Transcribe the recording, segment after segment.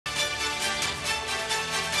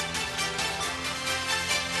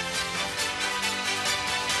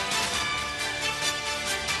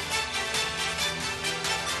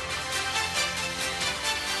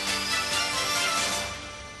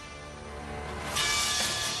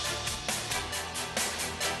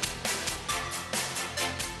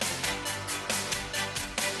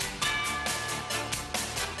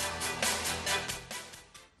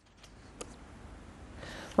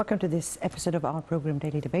Welcome to this episode of our program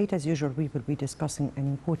Daily Debate. As usual, we will be discussing an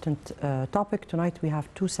important topic. Tonight we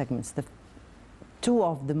have two segments. Two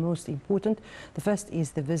of the most important. The first is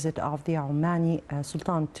the visit of the Omani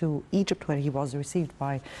Sultan to Egypt, where he was received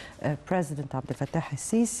by President Abdel Fattah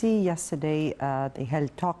al-Sisi. Yesterday, they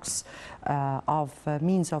held talks of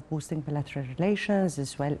means of boosting bilateral relations,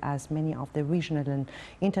 as well as many of the regional and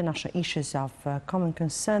international issues of common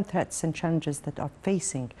concern, threats and challenges that are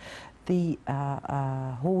facing the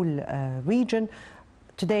whole region.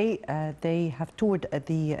 Today, they have toured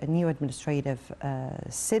the new administrative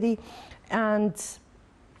city, and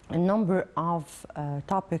a number of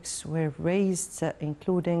topics were raised,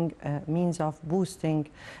 including means of boosting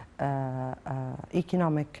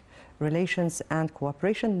economic relations and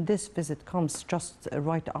cooperation. This visit comes just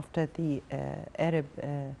right after the Arab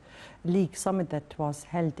League summit that was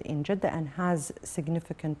held in Jeddah and has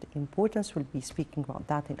significant importance. We'll be speaking about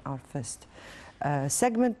that in our first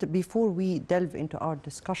segment. Before we delve into our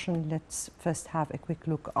discussion, let's first have a quick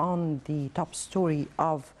look on the top story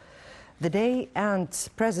of the day. And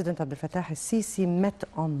President Abdel Fattah al-Sisi met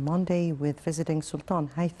on Monday with visiting Sultan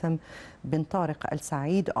Haytham bin Tariq Al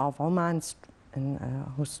Said of Oman,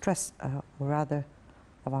 who stressed, or rather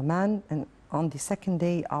of Oman, and on the second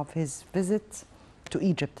day of his visit to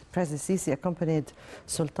Egypt, President Sisi accompanied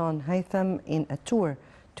Sultan Haytham in a tour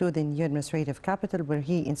to the new administrative capital, where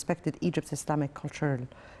he inspected Egypt's Islamic Cultural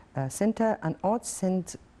Center and Oud,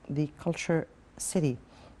 the culture city.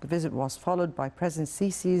 The visit was followed by President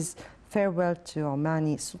Sisi's farewell to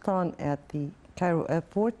Omani Sultan at the Cairo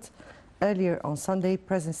airport. Earlier on Sunday,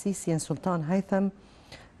 President Sisi and Sultan Haytham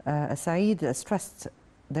Said stressed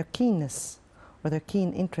their keen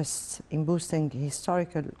interests in boosting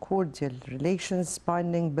historical cordial relations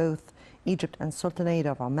binding both Egypt and Sultanate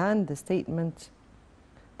of Oman.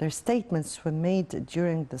 Their statements were made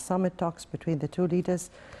during the summit talks between the two leaders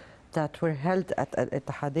that were held at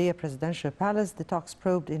Ittihadiyya Presidential Palace. The talks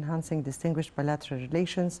probed enhancing distinguished bilateral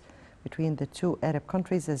relations between the two Arab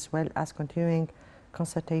countries, as well as continuing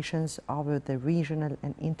consultations over the regional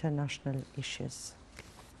and international issues.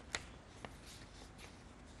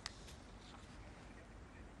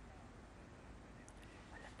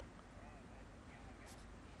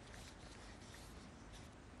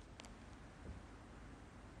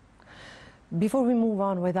 Before we move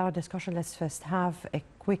on with our discussion, let's first have a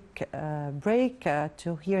quick break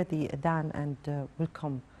to hear the Adhan, and we'll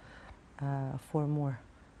come for more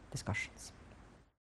discussions.